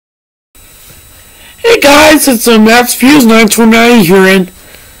Guys, it's Matt's Views 929 here, and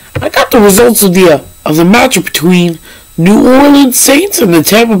I got the results of the matchup between New Orleans Saints and the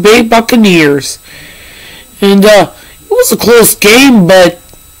Tampa Bay Buccaneers, and it was a close game, but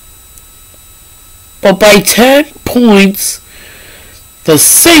by 10 points, the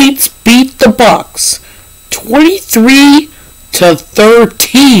Saints beat the Bucs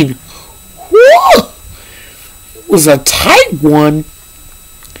 23-13. Whoa! It was a tight one.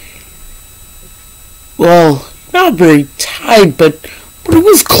 Well, not very tight, but it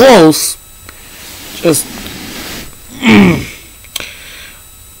was close. Just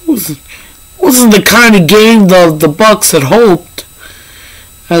wasn't the kind of game the Bucs had hoped.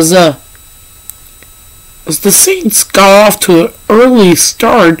 As the Saints got off to an early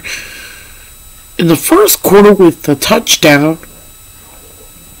start in the first quarter with a touchdown,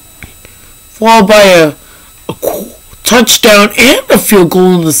 followed by a touchdown and a field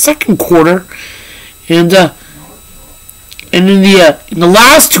goal in the second quarter. And in the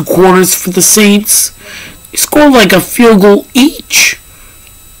last two quarters for the Saints, they scored like a field goal each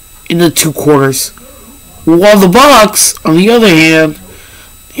in the two quarters. While the Bucs, on the other hand,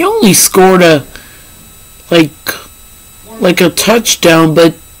 they only scored a touchdown,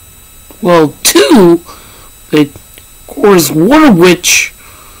 but two. Of course, one of which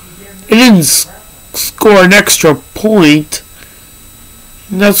they didn't score an extra point.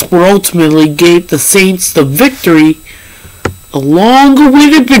 And that's what ultimately gave the Saints the victory, a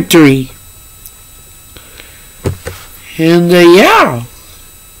long-awaited victory. And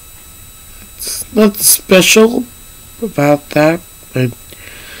it's nothing special about that. But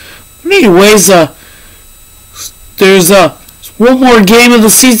anyways, there's one more game of the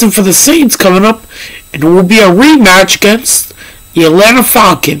season for the Saints coming up, and it will be a rematch against the Atlanta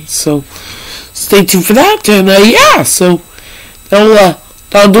Falcons. So stay tuned for that. And so that'll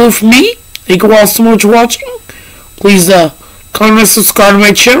do it for me. Thank you all so much for watching. Please comment and subscribe to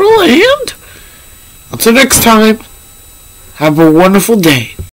my channel, and until next time, have a wonderful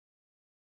day.